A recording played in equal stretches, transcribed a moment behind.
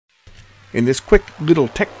In this quick little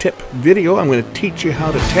tech tip video, I'm going to teach you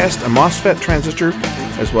how to test a MOSFET transistor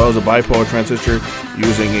as well as a bipolar transistor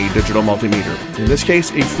using a digital multimeter. In this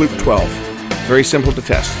case, a Fluke 12. Very simple to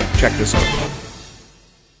test. Check this out.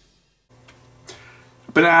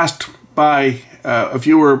 I've been asked by a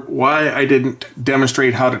viewer why I didn't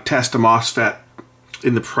demonstrate how to test a MOSFET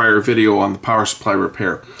in the prior video on the power supply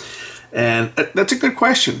repair. And that's a good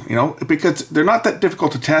question, you know, because they're not that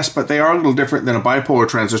difficult to test, but they are a little different than a bipolar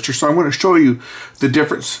transistor. So I'm going to show you the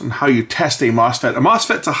difference in how you test a MOSFET. A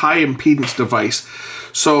MOSFET's a high impedance device,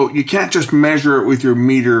 so you can't just measure it with your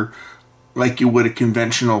meter like you would a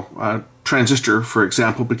conventional transistor, for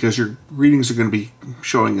example, because your readings are going to be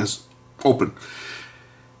showing as open.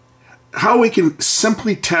 How we can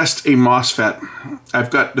simply test a MOSFET. I've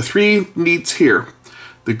got the three leads here.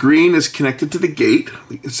 The green is connected to the gate.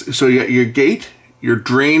 So you got your gate, your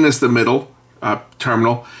drain is the middle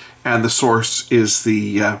terminal, and the source is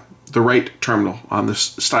the right terminal on this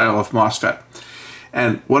style of MOSFET.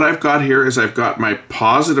 And what I've got here is I've got my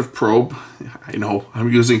positive probe. I know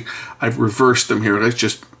I've reversed them here. Let's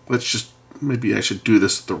just maybe I should do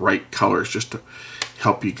this the right colors just to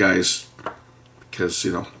help you guys, because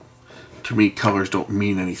you know, to me colors don't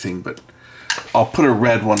mean anything, but I'll put a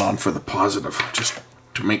red one on for the positive just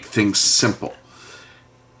to make things simple.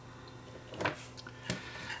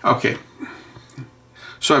 Okay,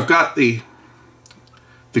 so I've got the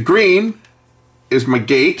green is my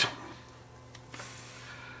gate,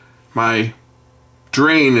 my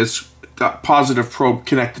drain has got positive probe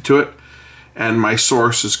connected to it, and my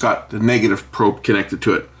source has got the negative probe connected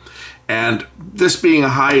to it. And this being a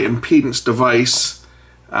high impedance device,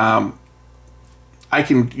 I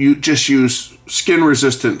can just use skin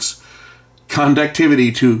resistance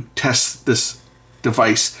conductivity to test this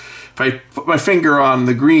device. If I put my finger on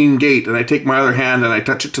the green gate and I take my other hand and I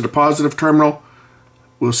touch it to the positive terminal,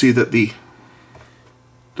 we'll see that the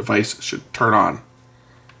device should turn on,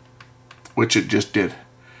 which it just did,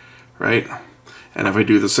 right? And if I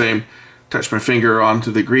do the same, touch my finger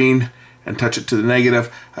onto the green and touch it to the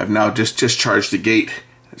negative, I've now just discharged the gate.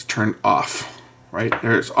 It's turned off, right?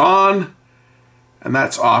 There it's on and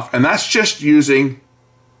that's off. And that's just using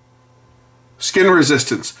skin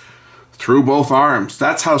resistance through both arms.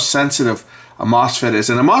 That's how sensitive a MOSFET is.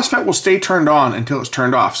 And a MOSFET will stay turned on until it's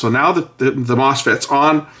turned off. So now that the MOSFET's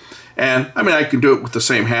on, and I mean, I can do it with the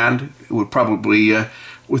same hand. It would probably,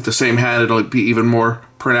 with the same hand, it'll be even more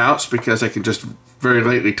pronounced because I can just very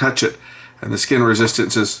lightly touch it. And the skin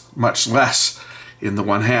resistance is much less in the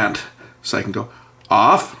one hand. So I can go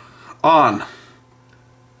off, on,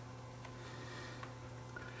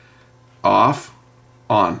 off,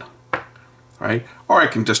 on. Right? Or I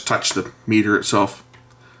can just touch the meter itself.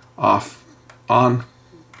 Off, on,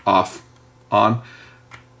 off, on.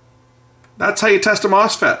 That's how you test a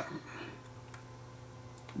MOSFET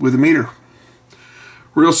with a meter.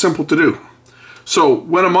 Real simple to do. So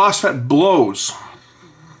when a MOSFET blows,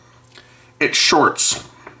 it shorts.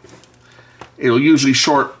 It'll usually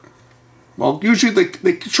short, well, usually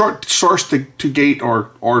they short source to gate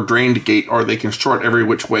or drain to gate, or they can short every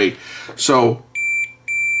which way. So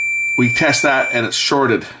we test that and it's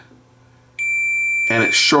shorted. And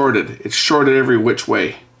it's shorted. It's shorted every which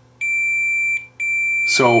way.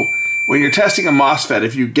 So when you're testing a MOSFET,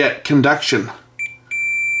 if you get conduction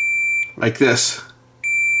like this,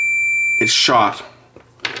 it's shot.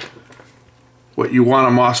 What you want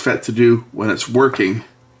a MOSFET to do when it's working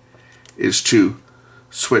is to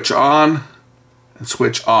switch on and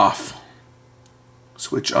switch off.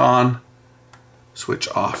 Switch on, switch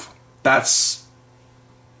off. That's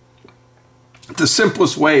the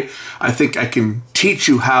simplest way I think I can teach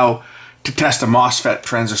you how to test a MOSFET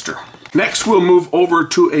transistor. Next, we'll move over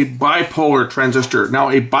to a bipolar transistor. Now,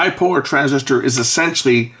 a bipolar transistor is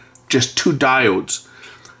essentially just two diodes,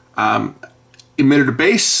 emitter to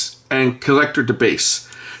base and collector to base.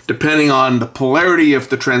 Depending on the polarity of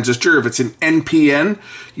the transistor, if it's an NPN,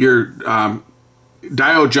 your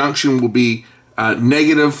diode junction will be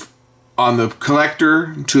negative on the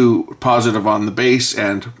collector to positive on the base,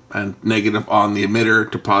 and negative on the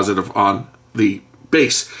emitter to positive on the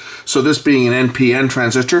base. So this being an NPN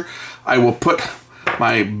transistor, I will put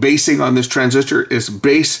my basing on this transistor is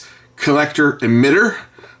base, collector, emitter.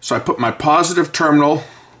 So I put my positive terminal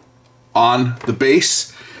on the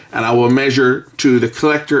base, and I will measure to the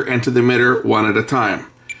collector and to the emitter one at a time.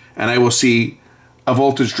 And I will see a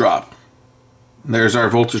voltage drop. There's our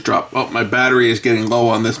voltage drop. Oh, my battery is getting low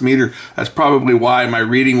on this meter. That's probably why my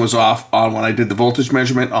reading was off on when I did the voltage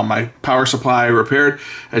measurement on my power supply I repaired.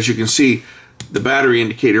 As you can see, the battery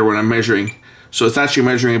indicator when I'm measuring So it's actually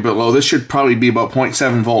measuring a bit low. This should probably be about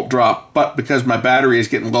 0.7 volt drop, but because my battery is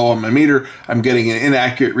getting low on my meter, I'm getting an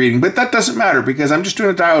inaccurate reading. But that doesn't matter because I'm just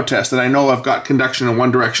doing a diode test and I know I've got conduction in one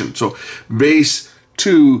direction. So base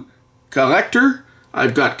to collector,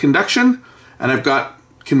 I've got conduction, and I've got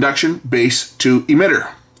conduction base to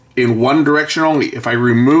emitter in one direction only. If I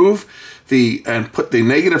remove and put the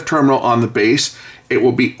negative terminal on the base, it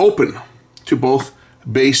will be open to both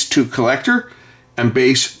base to collector and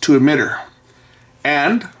base to emitter.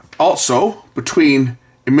 And also between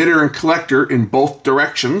emitter and collector in both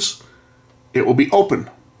directions, it will be open.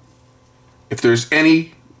 If there's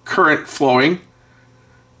any current flowing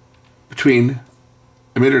between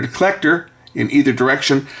emitter to collector in either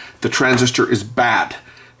direction, the transistor is bad.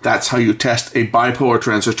 That's how you test a bipolar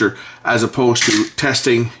transistor as opposed to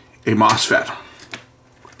testing a MOSFET.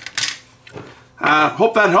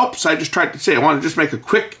 Hope that helps. I just tried to say I want to just make a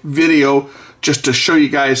quick video just to show you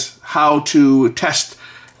guys how to test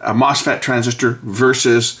a MOSFET transistor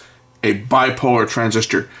versus a bipolar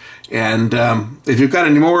transistor. And if you've got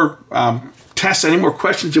any more tests, any more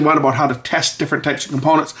questions you want about how to test different types of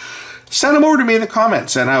components, send them over to me in the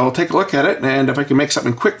comments and I will take a look at it. And if I can make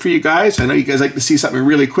something quick for you guys, I know you guys like to see something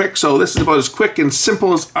really quick, so this is about as quick and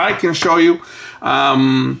simple as I can show you.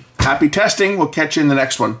 Happy testing. We'll catch you in the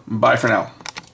next one. Bye for now.